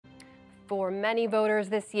For many voters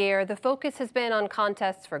this year, the focus has been on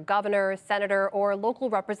contests for governor, senator, or local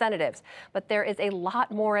representatives. But there is a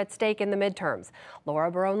lot more at stake in the midterms.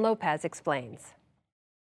 Barrón-López explains.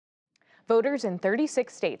 Voters in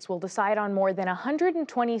 36 states will decide on more than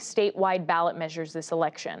 120 statewide ballot measures this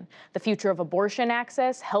election. The future of abortion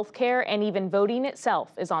access, health care, and even voting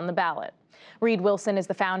itself is on the ballot. Reid Wilson is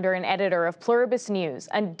the founder and editor of Pluribus News,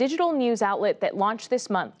 a digital news outlet that launched this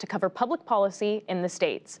month to cover public policy in the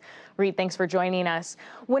states. Reid, thanks for joining us.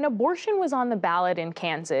 When abortion was on the ballot in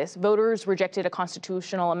Kansas, voters rejected a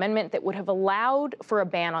constitutional amendment that would have allowed for a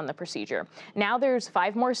ban on the procedure. Now there's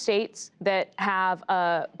 5 more states that have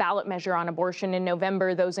a ballot measure on abortion in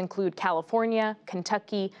November. Those include California,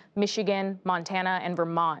 Kentucky, Michigan, Montana, and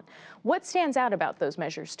Vermont. What stands out about those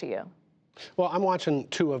measures to you? Well, I'm watching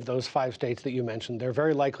 2 of those 5 states that you mentioned. They're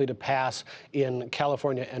very likely to pass in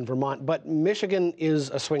California and Vermont, but Michigan is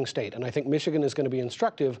a swing state, and I think Michigan is going to be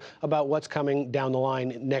instructive about what's coming down the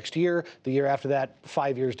line next year, the year after that,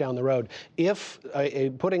 5 years down the road. If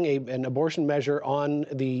putting an abortion measure on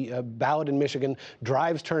the ballot in Michigan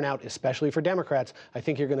drives turnout, especially for Democrats, I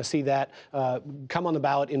think you're going to see that come on the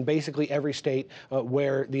ballot in basically every state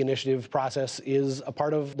where the initiative process is a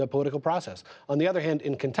part of the political process. On the other hand,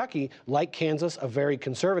 in Kentucky, like Kansas, a very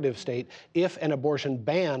conservative state, if an abortion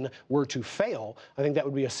ban were to fail, I think that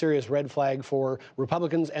would be a serious red flag for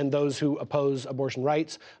Republicans and those who oppose abortion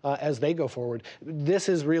rights as they go forward. This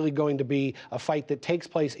is really going to be a fight that takes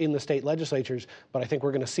place in the state legislatures, but I think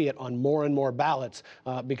we're going to see it on more and more ballots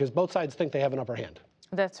because both sides think they have an upper hand.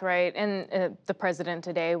 That's right. And the president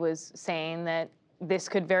today was saying that this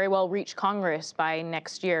could very well reach Congress by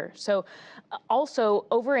next year. So also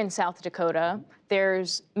over in South Dakota,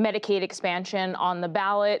 there's Medicaid expansion on the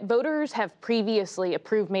ballot. Voters have previously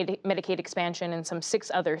approved Medicaid expansion in some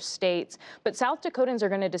 6 other states, but South Dakotans are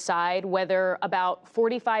going to decide whether about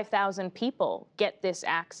 45,000 people get this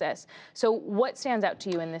access. So what stands out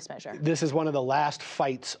to you in this measure? This is one of the last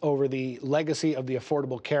fights over the legacy of the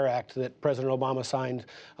Affordable Care Act that President Obama signed.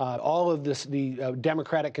 All of this, the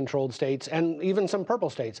Democratic-controlled states and even some purple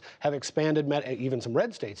states have expanded, even some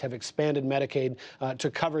red states have expanded Medicaid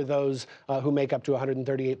to cover those who make up to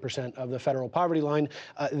 138% of the federal poverty line.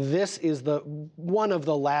 This is one of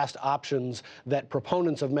the last options that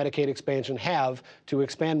proponents of Medicaid expansion have to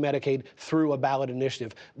expand Medicaid through a ballot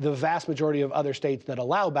initiative. The vast majority of other states that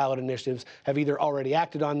allow ballot initiatives have either already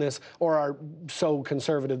acted on this or are so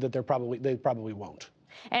conservative that they probably won't.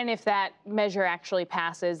 And if that measure actually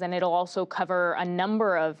passes, then it'll also cover a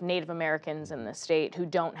number of Native Americans in the state who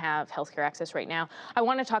don't have healthcare access right now. I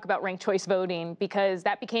want to talk about ranked choice voting because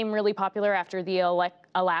that became really popular after the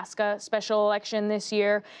Alaska special election this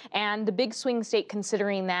year. And the big swing state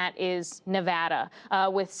considering that is Nevada,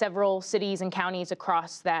 with several cities and counties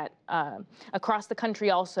across the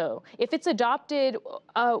country also. If it's adopted,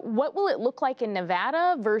 what will it look like in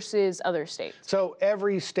Nevada versus other states? So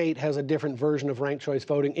every state has a different version of ranked choice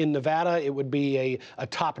voting. In Nevada, it would be a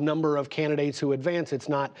top number of candidates who advance. It's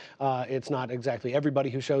not exactly everybody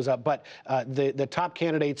who shows up, but the top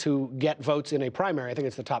candidates who get votes in a primary, I think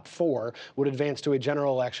it's the top 4, would advance to a general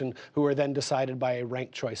election who are then decided by a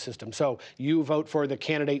ranked choice system. So you vote for the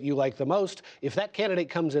candidate you like the most. If that candidate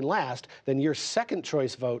comes in last, then your second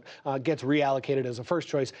choice vote gets reallocated as a first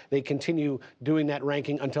choice. They continue doing that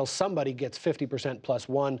ranking until somebody gets 50% plus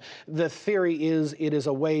 1. The theory is it is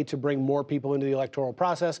a way to bring more people into the electoral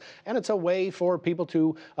process, and it's a way for people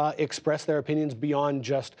to express their opinions beyond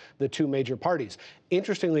just the 2 major parties.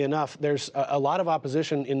 Interestingly enough, there's a lot of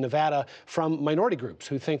opposition in Nevada from minority groups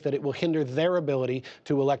who think that it will hinder their ability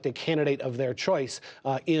to elect a candidate of their choice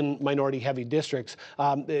in minority-heavy districts.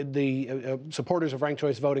 The supporters of ranked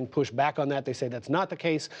choice voting push back on that. They say that's not the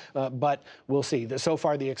case, but we'll see. So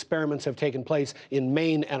far, the experiments have taken place in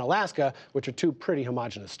Maine and Alaska, which are 2 pretty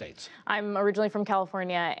homogenous states. I'm originally from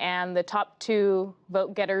California, and the top 2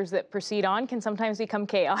 vote getters that proceed on can sometimes become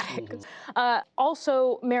chaotic. Mm-hmm.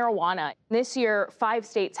 Also, marijuana. This year, 5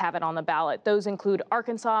 states have it on the ballot. Those include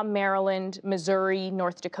Arkansas, Maryland, Missouri,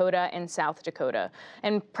 North Dakota, and South Dakota.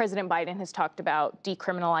 And President Biden has talked about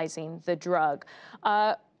decriminalizing the drug.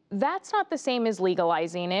 That's not the same as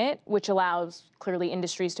legalizing it, which allows clearly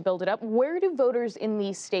industries to build it up. Where do voters in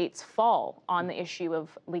these states fall on the issue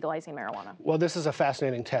of legalizing marijuana? Well, this is a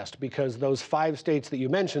fascinating test because those 5 states that you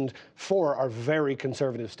mentioned, 4 are very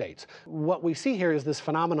conservative states. What we see here is this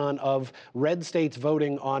phenomenon of red states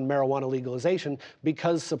voting on marijuana legalization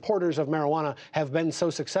because supporters of marijuana have been so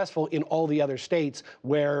successful in all the other states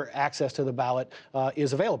where access to the ballot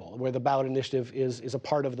is available, where the ballot initiative is a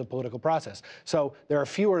part of the political process. So there are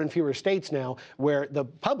fewer fewer and fewer states now where the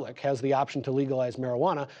public has the option to legalize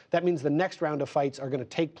marijuana. That means the next round of fights are going to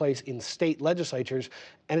take place in state legislatures.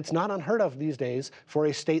 And it's not unheard of these days for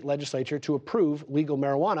a state legislature to approve legal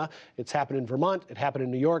marijuana. It's happened in Vermont. It happened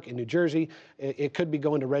in New York, in New Jersey. It could be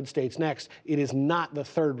going to red states next. It is not the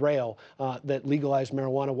third rail that legalized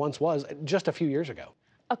marijuana once was just a few years ago.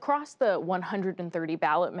 Across the 130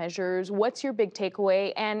 ballot measures, what's your big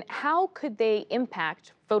takeaway, and how could they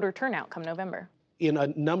impact voter turnout come November? In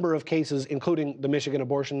a number of cases, including the Michigan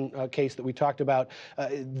abortion case that we talked about,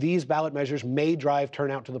 these ballot measures may drive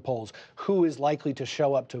turnout to the polls. Who is likely to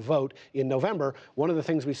show up to vote in November? One of the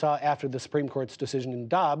things we saw after the Supreme Court's decision in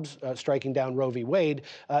Dobbs, striking down Roe v. Wade,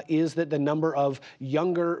 is that the number of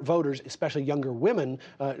younger voters, especially younger women,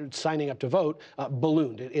 signing up to vote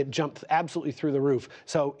ballooned. It jumped absolutely through the roof.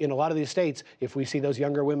 So in a lot of these states, if we see those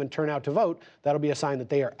younger women turn out to vote, that'll be a sign that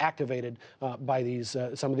they are activated by these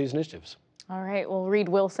some of these initiatives. All right. Well, Reid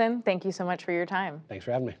Wilson, thank you so much for your time. Thanks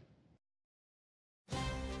for having me.